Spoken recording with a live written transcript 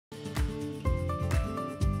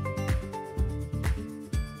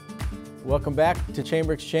Welcome back to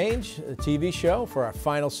Chamber Exchange, the TV show, for our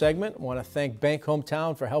final segment. I want to thank Bank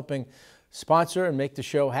Hometown for helping sponsor and make the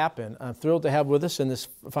show happen. I'm thrilled to have with us in this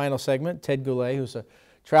final segment Ted Goulet, who's a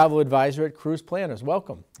travel advisor at Cruise Planners.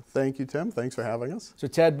 Welcome. Thank you, Tim. Thanks for having us. So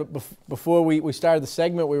Ted, before we started the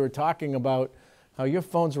segment, we were talking about how your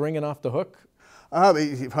phone's ringing off the hook.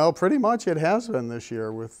 Well, pretty much it has been this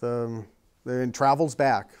year with, and travel's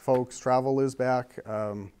back, folks. Travel is back.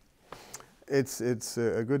 It's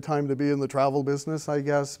a good time to be in the travel business, I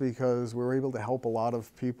guess, because we're able to help a lot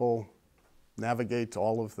of people navigate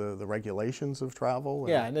all of the regulations of travel.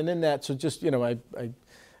 Yeah, and then in that, so just, I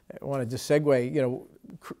want to just segue,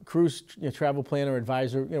 Cruise Travel Planner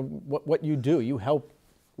Advisor, what you do, you help.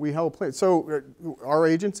 We help. So our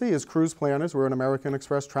agency is Cruise Planners. We're an American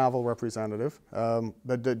Express travel representative.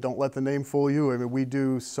 But don't let the name fool you. I mean, we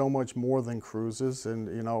do so much more than cruises, and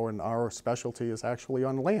and our specialty is actually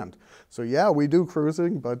on land. So yeah, we do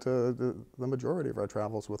cruising, but the majority of our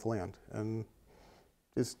travel is with land, and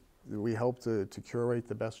we help to curate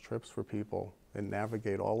the best trips for people and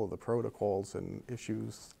navigate all of the protocols and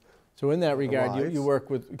issues. So in that regard, you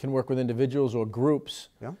can work with individuals or groups,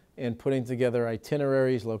 yeah, in putting together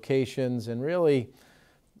itineraries, locations, and really,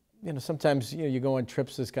 sometimes you go on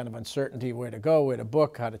trips, there's kind of uncertainty where to go, where to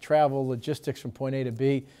book, how to travel, logistics from point A to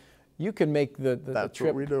B. You can make the That's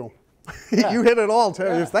trip. what we do. Yeah. You hit it all,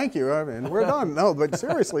 Terry. Yeah. Thank you. I mean, we're done. No, but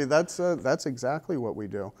seriously, that's exactly what we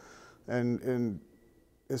do, and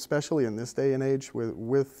especially in this day and age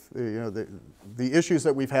with the issues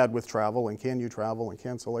that we've had with travel and can you travel and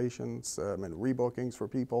cancellations and rebookings for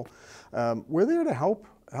people. We're there to help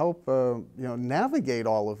navigate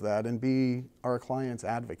all of that and be our clients'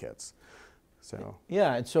 advocates. So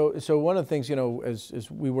yeah, and so one of the things, as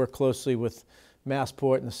we work closely with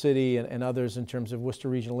Massport and the city and others in terms of Worcester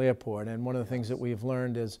Regional Airport, and one of the things that we've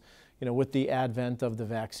learned is, with the advent of the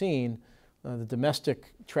vaccine, the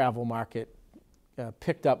domestic travel market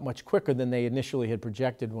picked up much quicker than they initially had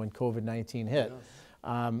projected when COVID-19 hit.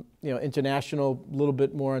 Yes. International, a little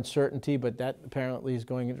bit more uncertainty, but that apparently is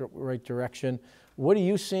going in the right direction. What are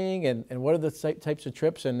you seeing, and what are the types of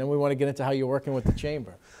trips? And then we want to get into how you're working with the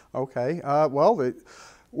Chamber. Okay.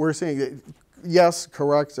 We're seeing, yes,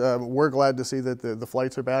 correct. We're glad to see that the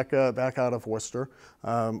flights are back out of Worcester,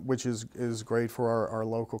 which is great for our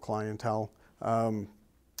local clientele.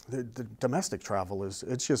 The domestic travel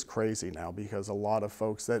it's just crazy now, because a lot of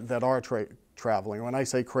folks that are traveling, when I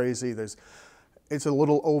say crazy, it's a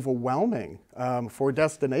little overwhelming for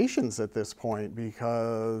destinations at this point,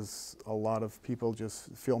 because a lot of people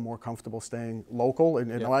just feel more comfortable staying local. And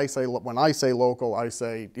yeah. when I say local, I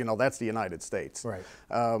say, that's the United States. Right.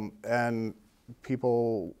 And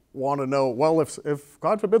people want to know, well, if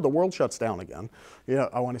God forbid the world shuts down again,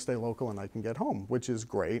 I want to stay local and I can get home, which is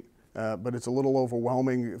great. But it's a little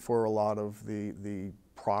overwhelming for a lot of the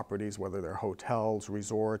properties, whether they're hotels,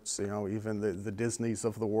 resorts, even the Disneys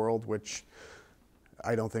of the world, which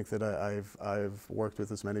I don't think that I've worked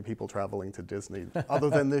with as many people traveling to Disney other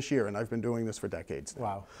than this year, and I've been doing this for decades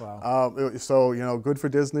now. Wow. So, good for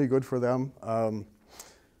Disney, good for them.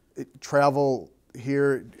 Travel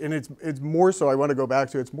here, and it's more so, I want to go back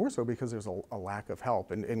to, it's more so because there's a lack of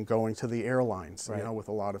help in going to the airlines, right, with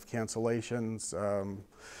a lot of cancellations,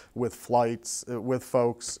 with flights, with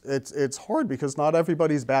folks. It's hard because not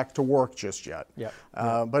everybody's back to work just yet. Yep.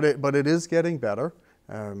 But it is getting better.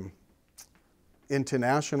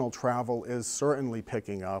 International travel is certainly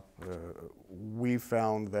picking up. We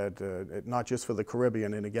found that not just for the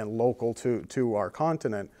Caribbean, and again, local to our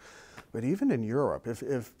continent, but even in Europe,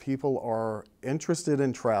 if people are interested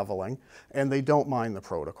in traveling and they don't mind the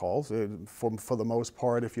protocols, for the most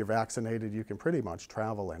part, if you're vaccinated, you can pretty much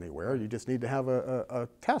travel anywhere. You just need to have a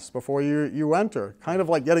test before you enter, kind of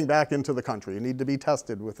like getting back into the country. You need to be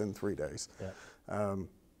tested within 3 days. Yeah.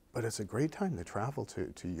 But it's a great time to travel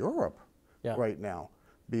to Europe, yeah, right now,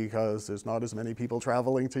 because there's not as many people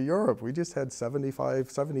traveling to Europe. We just had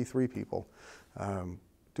 73 people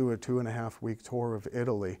do a 2.5-week tour of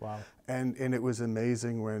Italy. Wow. And it was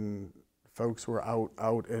amazing when folks were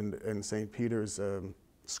out in St. Peter's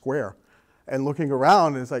Square and looking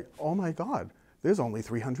around, and it's like, oh my God, there's only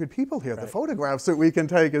 300 people here. Right. The photographs that we can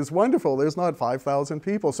take is wonderful. There's not 5,000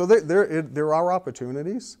 people. So there are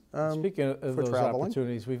opportunities Speaking of for those traveling.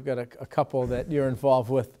 opportunities, we've got a couple that you're involved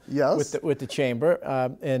with, yes, with the Chamber,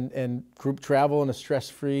 and group travel in a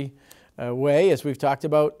stress-free way, as we've talked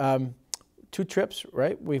about. 2 trips,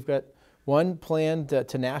 right? We've got one planned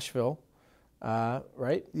to Nashville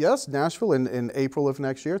right? Yes, Nashville in April of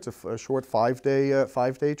next year. It's a short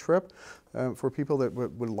five-day trip for people that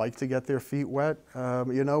would like to get their feet wet,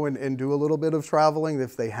 you know, and do a little bit of traveling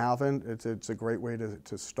if they haven't. It's a great way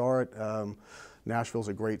to start. Nashville's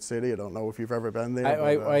a great city. I don't know if you've ever been there.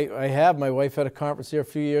 I have. My wife had a conference here a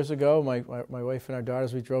few years ago. My wife and our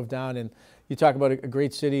daughters, we drove down, and you talk about a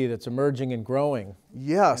great city that's emerging and growing.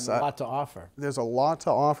 Yes. And a lot to offer. There's a lot to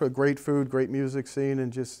offer. Great food, great music scene,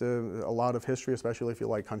 and just a lot of history, especially if you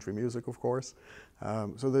like country music, of course.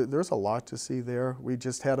 So there's a lot to see there. We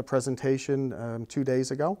just had a presentation 2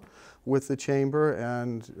 days ago with the Chamber,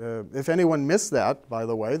 and if anyone missed that, by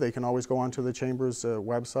the way, they can always go onto the Chamber's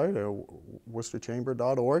website,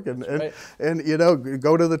 worcesterchamber.org, and you know,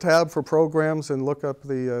 go to the tab for programs and look up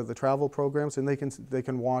the travel programs, and they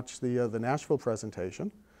can watch the Nashville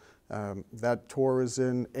presentation. That tour is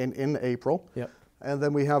in April. Yep. And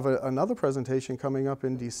then we have another presentation coming up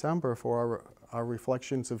in December for our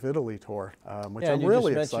Reflections of Italy tour, which I'm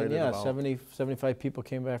really excited about. 75 people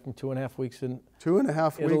came back from 2.5 weeks in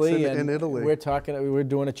 2.5 Italy, weeks in Italy. We're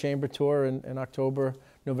doing a chamber tour in October,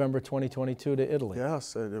 November 2022 to Italy.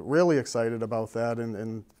 Yes, really excited about that.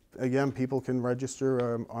 And again, people can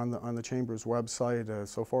register on the Chamber's website.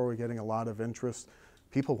 So far, we're getting a lot of interest.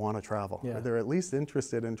 People want to travel. Yeah. They're at least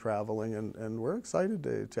interested in traveling, and we're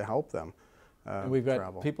excited to help them. And we've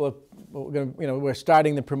got people. We're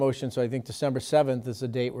starting the promotion, so I think December 7th is the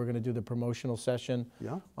date we're going to do the promotional session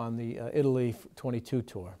on the Italy 22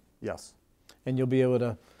 tour. Yes. And you'll be able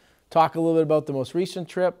to talk a little bit about the most recent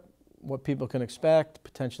trip, what people can expect,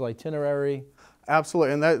 potential itinerary.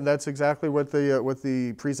 Absolutely, and that's exactly what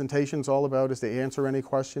the presentation's all about, is to answer any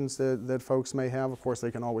questions that folks may have. Of course,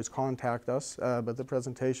 they can always contact us, but the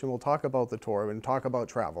presentation will talk about the tour and talk about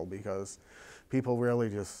travel, because people really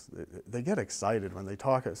they get excited when they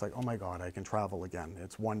talk. It's like, oh my God, I can travel again.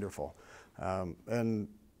 It's wonderful. And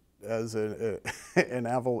as an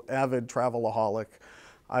avid travelaholic,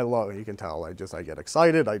 I love, you can tell, I get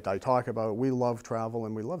excited, I talk about it. We love travel,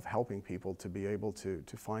 and we love helping people to be able to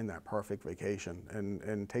find that perfect vacation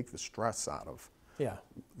and take the stress out of,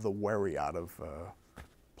 the worry out of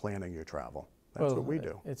planning your travel. That's what we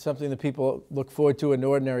do. It's something that people look forward to in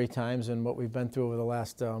ordinary times, and what we've been through over the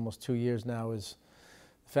last almost 2 years now is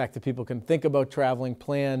the fact that people can think about traveling,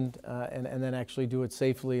 plan, and then actually do it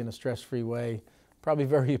safely in a stress-free way. Probably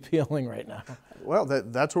very appealing right now. Well,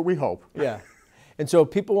 that's what we hope. Yeah. And so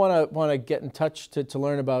people want to get in touch to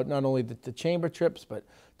learn about not only the chamber trips, but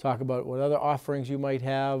talk about what other offerings you might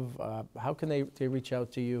have. How can they reach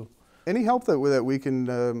out to you? Any help that we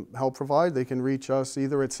can help provide, they can reach us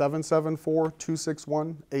either at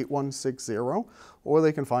 774-261-8160, or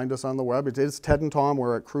they can find us on the web. It is Ted and Tom.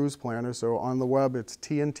 We're at Cruise Planner, so on the web it's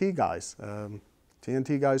TNT Guys,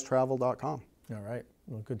 TNTGuysTravel.com. All right,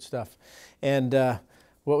 well, good stuff. And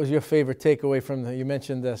what was your favorite takeaway from you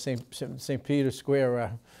mentioned St. Peter's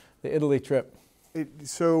Square, the Italy trip?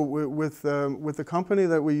 So with the company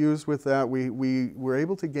that we used with that, we were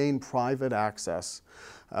able to gain private access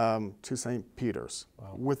to St. Peter's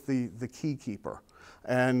with the key keeper.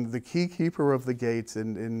 And the key keeper of the gates,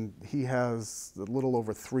 and he has a little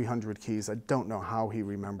over 300 keys. I don't know how he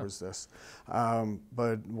remembers this,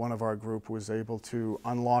 but one of our group was able to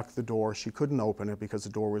unlock the door. She couldn't open it because the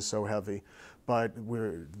door was so heavy, but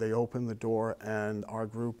they opened the door, and our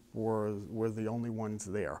group were the only ones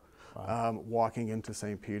there. Wow. Walking into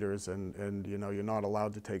St. Peter's, and you know, you're not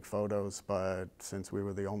allowed to take photos, but since we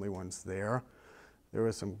were the only ones there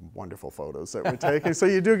were some wonderful photos that we're taking, so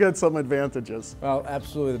you do get some advantages. Well,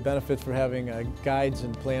 absolutely, the benefits for having guides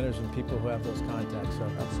and planners and people who have those contacts. So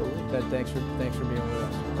absolutely. Ted, thanks for being with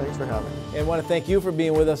us. Thanks for having me. And I want to thank you for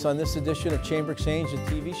being with us on this edition of Chamber Exchange, the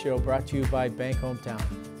TV show brought to you by Bank Hometown.